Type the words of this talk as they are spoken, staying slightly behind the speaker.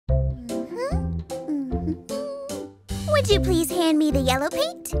Would you please hand me the yellow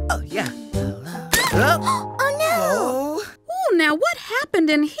paint? Oh, yeah. Oh, no! Oh, now what happened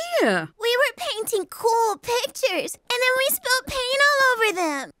in here? We were painting cool pictures, and then we spilled paint all over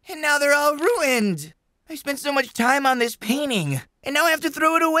them. And now they're all ruined. I spent so much time on this painting, and now I have to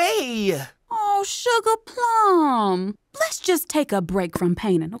throw it away. Oh, Sugar Plum. Let's just take a break from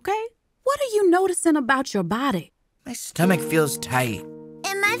painting, okay? What are you noticing about your body? My stomach feels tight.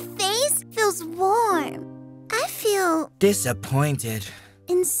 And my face feels warm. I feel... disappointed.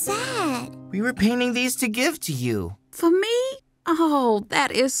 and sad. We were painting these to give to you. For me? Oh,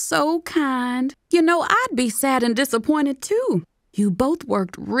 that is so kind. You know, I'd be sad and disappointed too. You both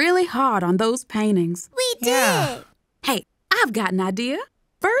worked really hard on those paintings. We did. Yeah. Hey, I've got an idea.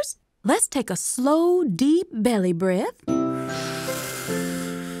 First, let's take a slow, deep belly breath.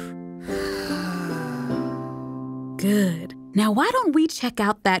 Good. Now, why don't we check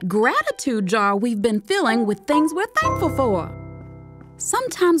out that gratitude jar we've been filling with things we're thankful for?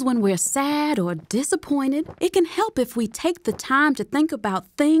 Sometimes when we're sad or disappointed, it can help if we take the time to think about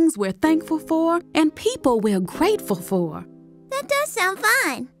things we're thankful for and people we're grateful for. That does sound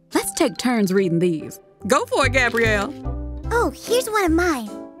fun. Let's take turns reading these. Go for it, Gabrielle. Oh, here's one of mine.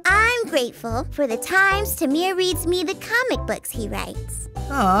 I'm grateful for the times Tamir reads me the comic books he writes.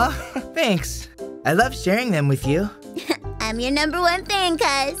 Aw, thanks. I love sharing them with you. I'm your #1 fan,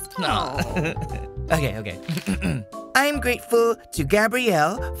 cuz. Okay. I'm grateful to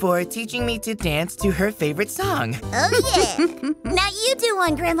Gabrielle for teaching me to dance to her favorite song. Oh, yeah. Now you do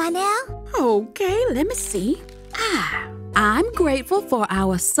one, Grandma Nell. Okay, let me see. I'm grateful for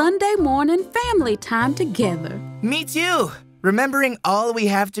our Sunday morning family time together. Me too. Remembering all we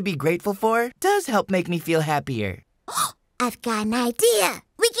have to be grateful for does help make me feel happier. I've got an idea.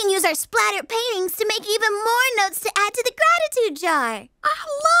 We can use our splattered paintings to make even more notes to add to the gratitude jar. I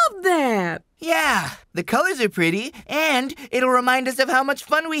love that. Yeah, the colors are pretty, and it'll remind us of how much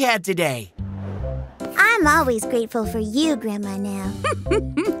fun we had today. I'm always grateful for you, Grandma Nell.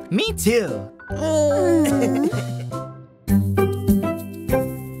 Me too.